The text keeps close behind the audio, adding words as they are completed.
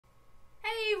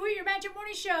We're your Magic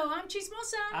Morning Show. I'm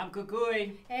Chismosa. I'm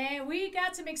Cucuy. And we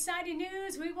got some exciting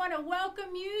news. We want to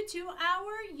welcome you to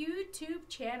our YouTube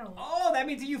channel. Oh, that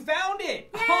means that you found it.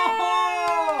 Yay!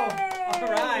 Oh, all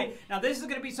right. Now, this is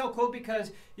going to be so cool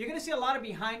because you're going to see a lot of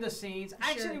behind the scenes.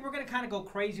 Actually, we're going to kind of go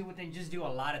crazy with it and just do a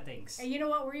lot of things. And you know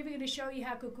what? We're even going to show you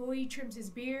how Cucuy trims his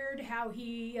beard, how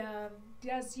he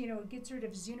does, gets rid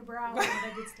of his unibrow. And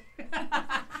that good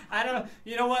stuff. I don't know.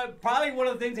 You know what? Probably one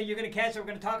of the things that you're going to catch that we're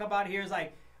going to talk about here is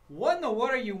like, what in the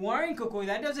world are you wearing, Cucuy?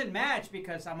 That doesn't match,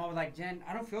 because I'm always like, Jen,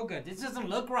 I don't feel good. This doesn't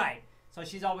look right. So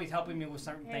she's always helping me with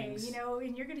certain things.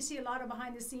 And you're going to see a lot of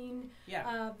behind-the-scene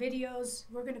videos.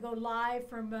 We're going to go live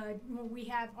from when we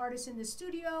have artists in the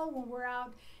studio, when we're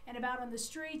out and about on the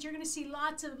streets. You're going to see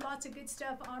lots of good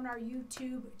stuff on our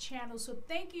YouTube channel. So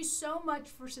thank you so much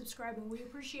for subscribing. We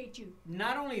appreciate you.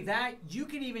 Not only that, you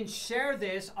can even share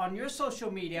this on your social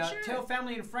media. Sure. Tell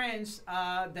family and friends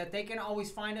that they can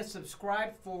always find us,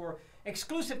 subscribe for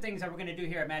exclusive things that we're going to do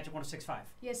here at Magic 106.5.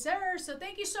 Yes, sir. So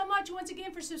thank you so much once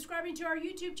again for subscribing to our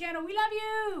YouTube channel. We love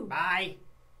you. Bye.